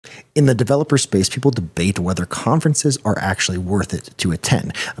In the developer space, people debate whether conferences are actually worth it to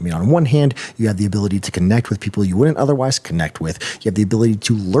attend. I mean, on one hand, you have the ability to connect with people you wouldn't otherwise connect with. You have the ability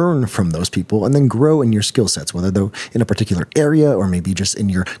to learn from those people and then grow in your skill sets, whether they're in a particular area or maybe just in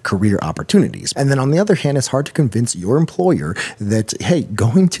your career opportunities. And then on the other hand, it's hard to convince your employer that, hey,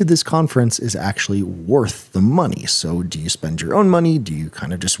 going to this conference is actually worth the money. So do you spend your own money? Do you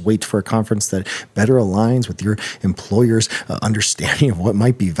kind of just wait for a conference that better aligns with your employer's understanding of what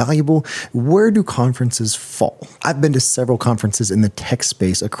might be valuable? Where do conferences fall? I've been to several conferences in the tech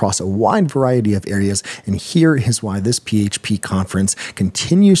space across a wide variety of areas, and here is why this PHP conference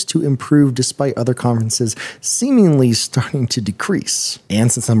continues to improve despite other conferences seemingly starting to decrease.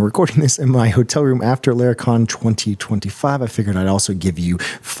 And since I'm recording this in my hotel room after Laracon 2025, I figured I'd also give you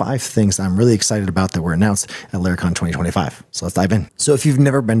 5 things I'm really excited about that were announced at Laracon 2025. So let's dive in. So if you've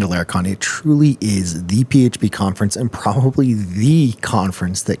never been to Laracon, it truly is the PHP conference and probably the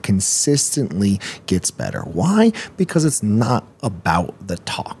conference that consistently gets better. Why? Because it's not about the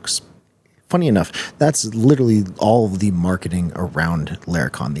talks. Funny enough, that's literally all of the marketing around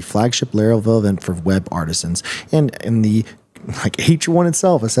Laracon, the flagship Laravel event for web artisans. And in the H1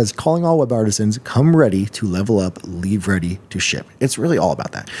 itself, it says, calling all web artisans, come ready to level up, leave ready to ship. It's really all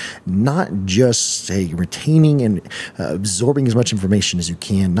about that. Not just retaining and absorbing as much information as you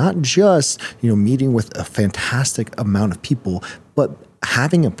can, not just, meeting with a fantastic amount of people, but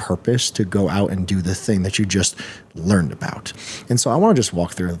having a purpose to go out and do the thing that you just learned about. And so I want to just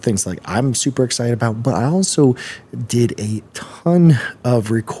walk through the things like I'm super excited about, but I also did a ton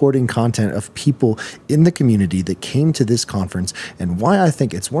of recording content of people in the community that came to this conference and why I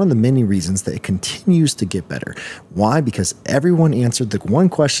think it's one of the many reasons that it continues to get better. Why? Because everyone answered the one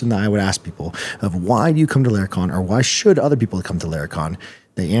question that I would ask people of why do you come to Laracon or why should other people come to Laracon?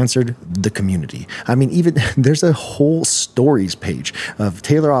 They answered the community. I mean, even there's a whole stories page of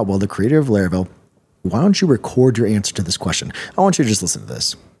Taylor Otwell, the creator of Laravel. Why don't you record your answer to this question? I want you to just listen to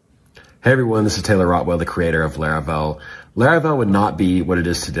this. Hey everyone, this is Taylor Otwell, the creator of Laravel. Laravel would not be what it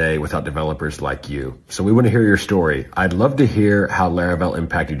is today without developers like you. So we want to hear your story. I'd love to hear how Laravel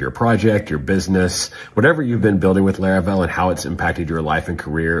impacted your project, your business, whatever you've been building with Laravel and how it's impacted your life and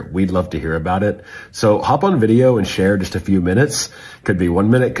career. We'd love to hear about it. So hop on video and share just a few minutes. Could be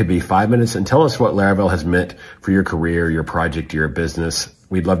 1 minute, could be 5 minutes, and tell us what Laravel has meant for your career, your project, your business.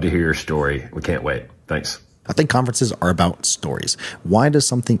 We'd love to hear your story. We can't wait. Thanks. I think conferences are about stories. Why does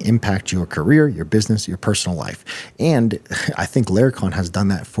something impact your career, your business, your personal life? And I think Laracon has done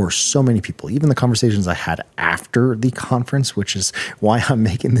that for so many people. Even the conversations I had after the conference, which is why I'm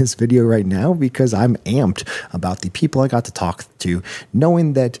making this video right now, because I'm amped about the people I got to talk to,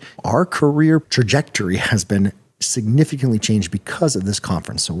 knowing that our career trajectory has been significantly changed because of this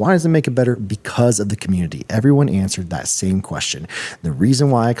conference. So why does it make it better? Because of the community. Everyone answered that same question. The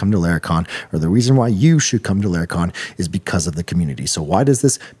reason why I come to Laracon, or the reason why you should come to Laracon, is because of the community. So why does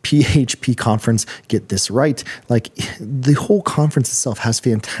this PHP conference get this right? Like, the whole conference itself has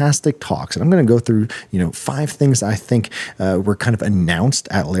fantastic talks, and I'm going to go through 5 things I think were kind of announced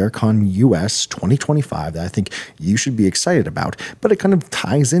at Laracon US 2025 that I think you should be excited about. But it kind of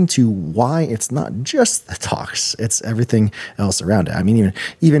ties into why it's not just the talks. It's everything else around it. I mean,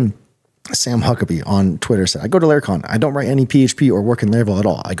 even Sam Huckabee on Twitter said, I go to Laracon. I don't write any PHP or work in Laravel at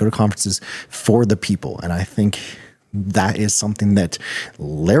all. I go to conferences for the people. And I think that is something that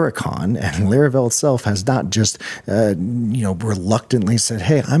Laracon and Laravel itself has not just, reluctantly said,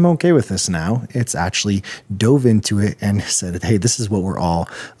 hey, I'm okay with this now. It's actually dove into it and said, hey, this is what we're all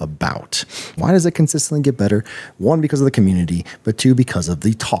about. Why does it consistently get better? 1, because of the community, but 2, because of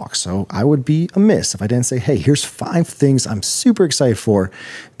the talk. So I would be amiss if I didn't say, hey, here's 5 things I'm super excited for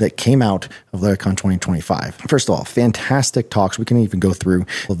that came out of Laracon 2025. First of all, fantastic talks. We can even go through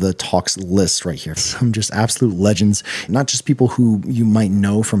the talks list right here. Some just absolute legends. Not just people who you might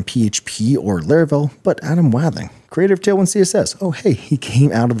know from PHP or Laravel, but Adam Wathing, creator of Tailwind CSS. Oh, hey, he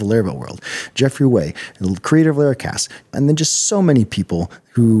came out of the Laravel world. Jeffrey Way, the creator of Laracast. And then just so many people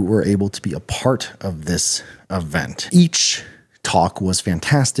who were able to be a part of this event. Each talk was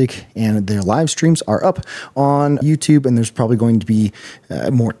fantastic, and their live streams are up on YouTube, and there's probably going to be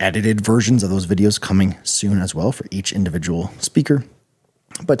more edited versions of those videos coming soon as well for each individual speaker.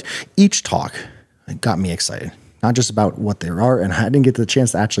 But each talk got me excited. Not just about what there are, and I didn't get the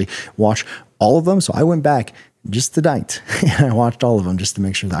chance to actually watch all of them, so I went back just tonight and I watched all of them just to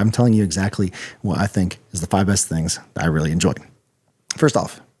make sure that I'm telling you exactly what I think is the 5 best things that I really enjoyed. First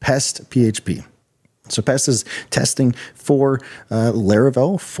off, Pest PHP. So Pest is testing for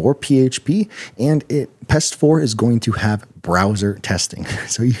Laravel for PHP, and Pest 4 is going to have browser testing.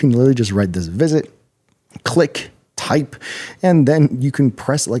 So you can literally just write this visit, click, type, and then you can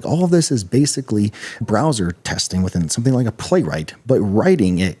press, like, all of this is basically browser testing within something like a Playwright, but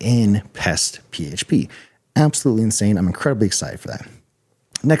writing it in Pest PHP. Absolutely insane. I'm incredibly excited for that.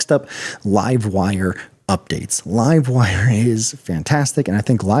 Next up, Livewire updates. Livewire is fantastic, and I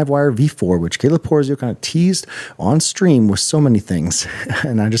think Livewire V4, which Caleb Porzio kind of teased on stream with so many things,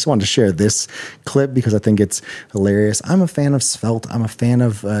 and I just wanted to share this clip because I think it's hilarious. I'm a fan of Svelte. I'm a fan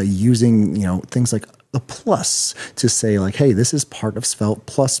of using, things like the plus to say, like, hey, this is part of Svelte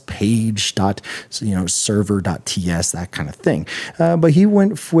plus page dot, server.ts, that kind of thing. But he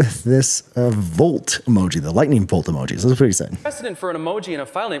went with this volt emoji, the lightning bolt emojis. That's what he said. Precedent for an emoji in a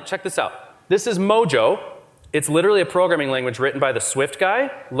file name. Check this out. This is Mojo. It's literally a programming language written by the Swift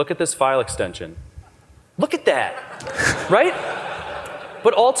guy. Look at this file extension. Look at that, right?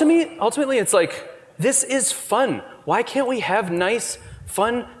 But ultimately, it's like, this is fun. Why can't we have nice,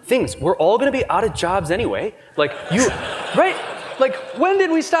 fun things? We're all gonna be out of jobs anyway. Right? Like, when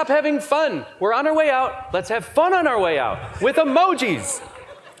did we stop having fun? We're on our way out. Let's have fun on our way out with emojis.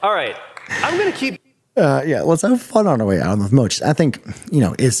 All right, I'm gonna keep. Let's have fun on our way out with emojis. I think,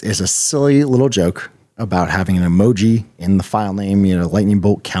 it's a silly little joke about having an emoji in the file name, lightning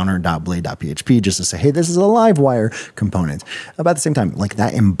bolt counter.blade.php, just to say, hey, this is a Livewire component. About the same time, like,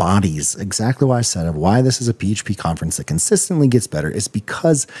 that embodies exactly what I said of why this is a PHP conference that consistently gets better, is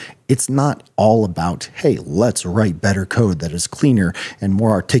because it's not all about, hey, let's write better code that is cleaner and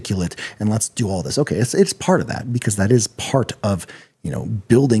more articulate, and let's do all this. Okay, it's part of that, because that is part of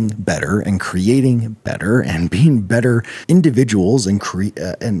building better and creating better and being better individuals and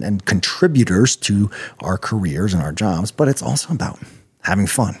contributors to our careers and our jobs. But it's also about having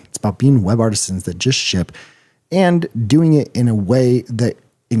fun. It's about being web artisans that just ship and doing it in a way that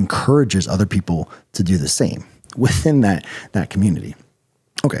encourages other people to do the same within that community.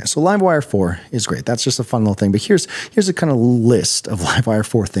 Okay, so Livewire 4 is great. That's just a fun little thing. But here's a kind of list of Livewire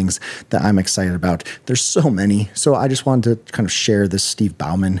 4 things that I'm excited about. There's so many. So I just wanted to kind of share this Steve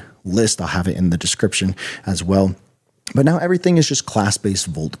Bauman list. I'll have it in the description as well. But now everything is just class-based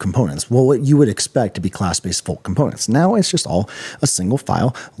Volt components. Well, what you would expect to be class-based Volt components. Now it's just all a single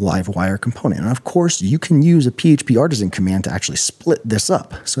file Livewire component. And of course, you can use a PHP artisan command to actually split this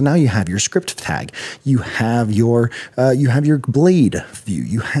up. So now you have your script tag, you have your blade view,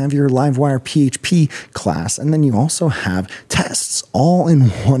 you have your Livewire PHP class, and then you also have tests all in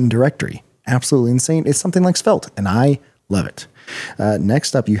one directory. Absolutely insane. It's something like Svelte, and I love it.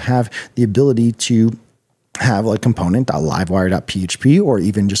 Next up, you have the ability to have a component.livewire.php, or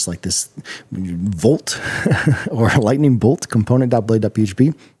even just like this Volt or lightning bolt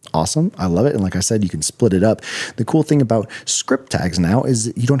component.blade.php. Awesome. I love it. And like I said, you can split it up. The cool thing about script tags now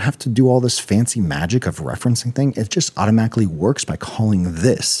is you don't have to do all this fancy magic of referencing thing. It just automatically works by calling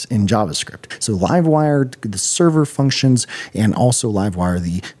this in JavaScript. So Livewire, the server functions, and also Livewire,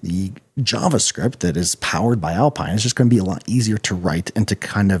 the JavaScript that is powered by Alpine, is just going to be a lot easier to write and to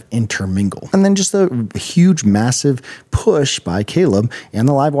kind of intermingle. And then just a huge, massive push by Caleb and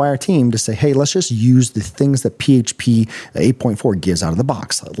the Livewire team to say, hey, let's just use the things that PHP 8.4 gives out of the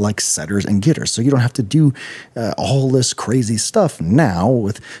box, like setters and getters. So you don't have to do all this crazy stuff now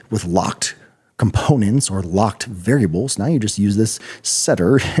with locked components or locked variables. Now you just use this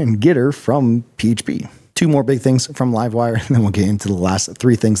setter and getter from PHP. Two more big things from Livewire, and then we'll get into the last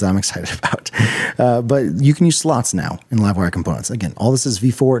three things that I'm excited about. But you can use slots now in Livewire components. Again, all this is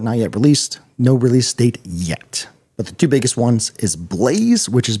V4, not yet released. No release date yet. But the two biggest ones is Blaze,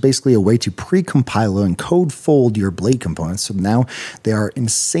 which is basically a way to pre-compile and code fold your Blade components. So now they are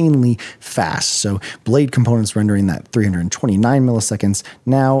insanely fast. So Blade components rendering that 329 milliseconds,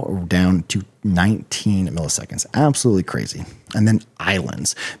 now down to 19 milliseconds. Absolutely crazy. And then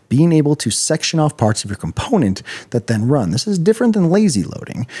islands, being able to section off parts of your component that then run. This is different than lazy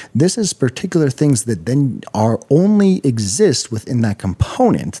loading. This is particular things that then only exist within that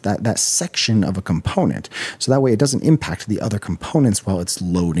component, that section of a component. So that way it doesn't impact the other components while it's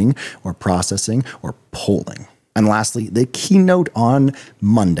loading or processing or pulling. And lastly, the keynote on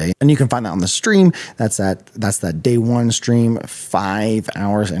Monday, and you can find that on the stream. That's that day one stream, 5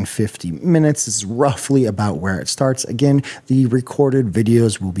 hours and 50 minutes. This is roughly about where it starts. Again, the recorded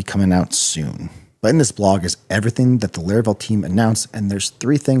videos will be coming out soon. But in this blog is everything that the Laravel team announced, and there's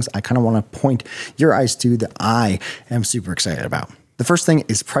three things I kind of want to point your eyes to that I am super excited about. The first thing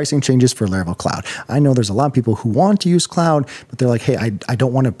is pricing changes for Laravel Cloud. I know there's a lot of people who want to use cloud, but they're like, hey, I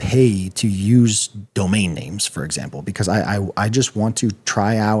don't want to pay to use domain names, for example, because I just want to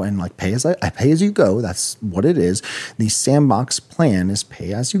try out and like pay as you go. That's what it is. The sandbox plan is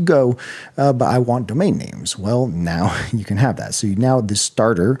pay as you go, but I want domain names. Well, now you can have that. So now the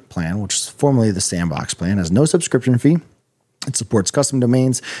starter plan, which is formerly the sandbox plan, has no subscription fee. It supports custom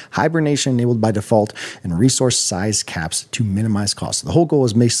domains, hibernation enabled by default, and resource size caps to minimize costs. The whole goal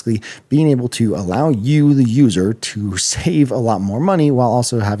is basically being able to allow you, the user, to save a lot more money while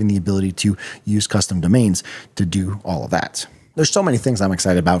also having the ability to use custom domains to do all of that. There's so many things I'm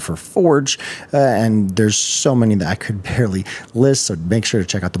excited about for Forge, and there's so many that I could barely list, so make sure to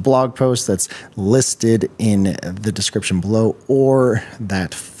check out the blog post that's listed in the description below, or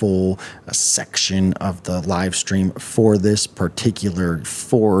that full section of the live stream for this particular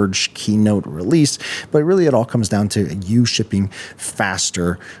Forge keynote release. But really it all comes down to you shipping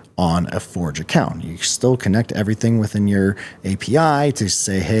faster on a Forge account. You still connect everything within your API to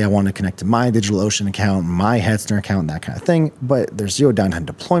say, hey, I want to connect to my DigitalOcean account, my Headster account, that kind of thing. But there's zero downtime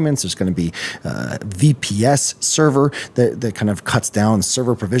deployments. There's going to be a VPS server that kind of cuts down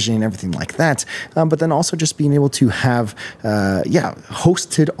server provisioning and everything like that. But then also just being able to have,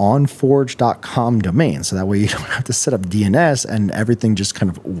 hosted on forge.com domain. So that way you don't have to set up DNS and everything just kind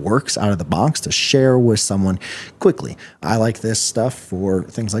of works out of the box to share with someone quickly. I like this stuff for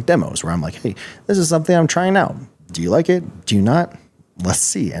things like demos where I'm like, hey, this is something I'm trying out. Do you like it? Do you not? Let's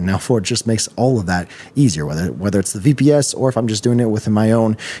see. And now Forge just makes all of that easier, whether it's the VPS or if I'm just doing it within my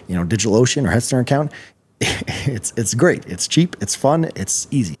own, DigitalOcean or Headster account. It's great. It's cheap. It's fun. It's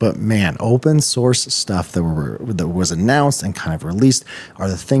easy. But man, open source stuff that was announced and kind of released are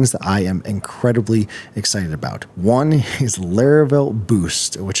the things that I am incredibly excited about. One is Laravel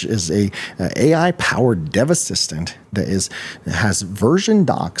Boost, which is a AI powered dev assistant that has version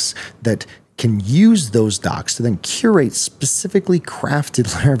docs that can use those docs to then curate specifically crafted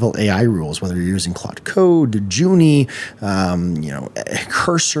Laravel AI rules, whether you're using Claude Code, Junie,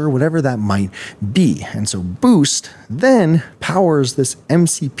 Cursor, whatever that might be. And so Boost then powers this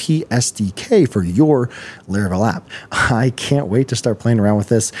MCP SDK for your Laravel app. I can't wait to start playing around with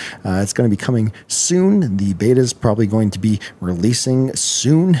this. It's going to be coming soon. The beta is probably going to be releasing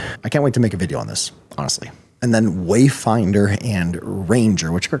soon. I can't wait to make a video on this, honestly. And then Wayfinder and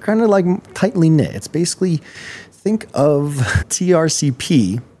Ranger, which are kind of like tightly knit. It's basically, think of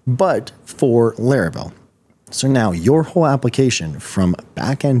TRCP, but for Laravel. So now your whole application from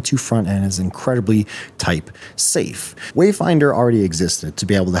backend to front end is incredibly type safe. Wayfinder already existed to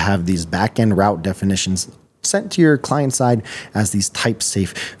be able to have these backend route definitions sent to your client side as these type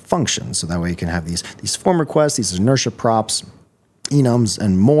safe functions. So that way you can have these form requests, these inertia props, enums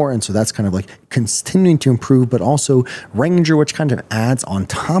and more. And so that's kind of like continuing to improve, but also Ranger, which kind of adds on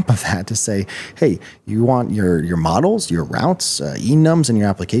top of that to say, hey, you want your models, your routes, enums in your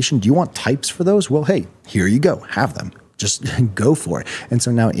application. Do you want types for those? Well, hey, here you go. Have them. Just go for it. And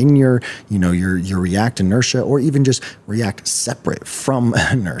so now in your React inertia, or even just React separate from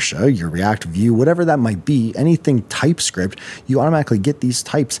inertia, your React view, whatever that might be, anything TypeScript, you automatically get these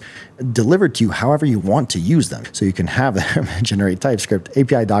types delivered to you however you want to use them. So you can have them generate TypeScript,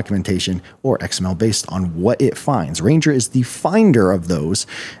 API documentation, or XML based on what it finds. Ranger is the finder of those,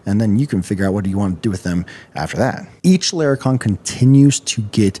 and then you can figure out what do you want to do with them after that. Each Laracon continues to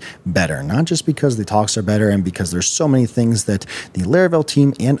get better, not just because the talks are better and because there's so many things that the Laravel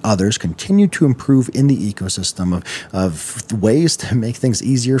team and others continue to improve in the ecosystem of ways to make things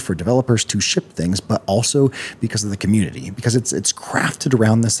easier for developers to ship things, but also because of the community, because it's crafted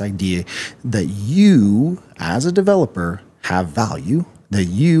around this idea that you as a developer have value, that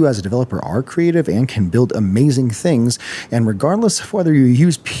you as a developer are creative and can build amazing things. And regardless of whether you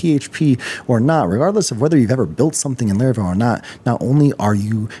use PHP or not, regardless of whether you've ever built something in Laravel or not only are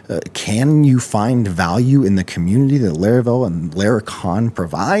you, can you find value in the community that Laravel and Laracon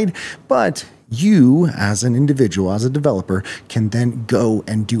provide, but you as an individual, as a developer, can then go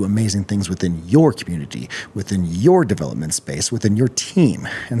and do amazing things within your community, within your development space, within your team.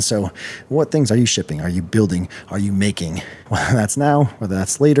 And so what things are you shipping? Are you building? Are you making? Whether that's now, whether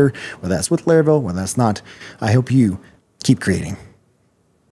that's later, whether that's with Laravel, whether that's not, I hope you keep creating.